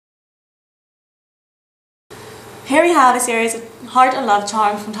Here we have a series of Heart and Love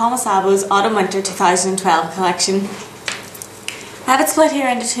charms from Sabo's Autumn Winter 2012 collection. I have it split here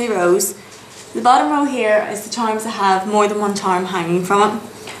into two rows. The bottom row here is the charms that have more than one charm hanging from it,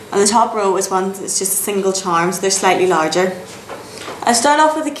 and the top row is one that's just a single charm, so they're slightly larger. I'll start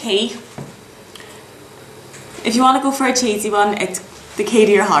off with a key. If you want to go for a cheesy one, it's the key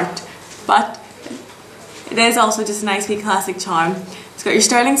to your heart, but it is also just a nice wee classic charm. It's got your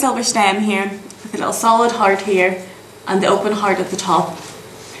sterling silver stem here, with a little solid heart here, and the open heart at the top.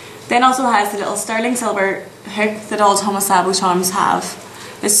 Then also has the little sterling silver hook that all Sabo charms have.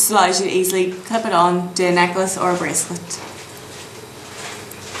 This allows you to easily clip it on to a necklace or a bracelet.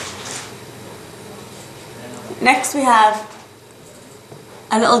 Next we have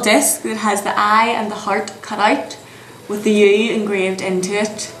a little disc that has the eye and the heart cut out with the U engraved into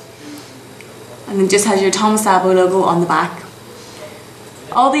it, and then just has your Sabo logo on the back.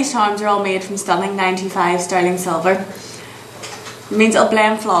 All these charms are all made from stunning 925 sterling silver. It means it'll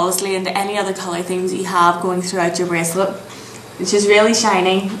blend flawlessly into any other colour themes that you have going throughout your bracelet. It's just really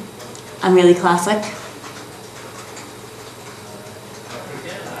shiny and really classic.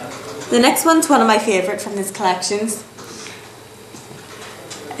 The next one's one of my favourite from this collection.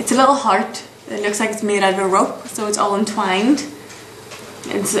 It's a little heart. It looks like it's made out of a rope, so it's all entwined.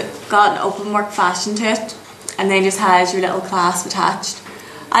 It's got an open work fashion to it, and then just has your little clasp attached.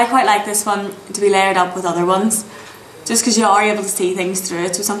 I quite like this one to be layered up with other ones, just because you are able to see things through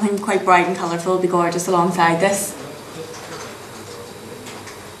it, so something quite bright and colourful will be gorgeous alongside this.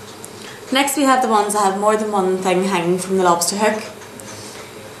 Next we have the ones that have more than one thing hanging from the lobster hook.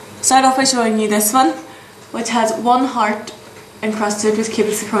 Start off by showing you this one, which has one heart encrusted with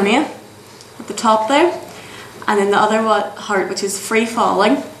cubic zirconia at the top there, and then the other heart, which is free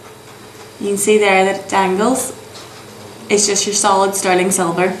falling. You can see there that it dangles. It's just your solid sterling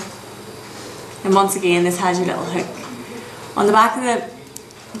silver. And once again, this has your little hook. On the back of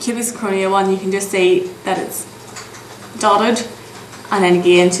the cubic zirconia one, you can just see that it's dotted, and then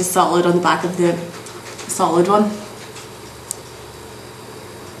again it's just solid on the back of the solid one.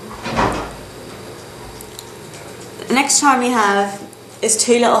 The next charm we have is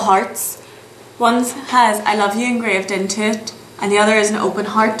two little hearts. One has I love you engraved into it, and the other is an open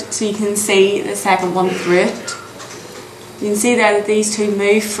heart, so you can see the second one through it. You can see there that these two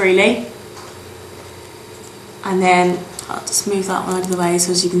move freely, and then I'll just move that one out of the way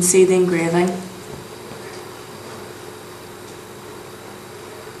so as you can see the engraving.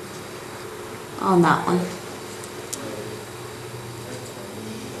 On that one.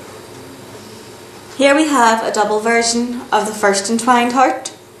 Here we have a double version of the first entwined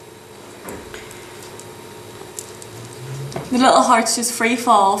heart. The little hearts just free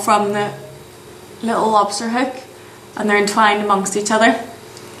fall from the little lobster hook, and they're entwined amongst each other.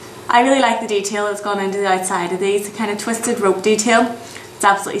 I really like the detail that's gone into the outside of these, the kind of twisted rope detail. It's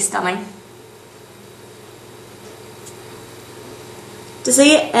absolutely stunning. To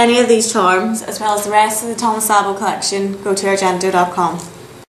see any of these charms, as well as the rest of the Sabo collection, go to Argento.com.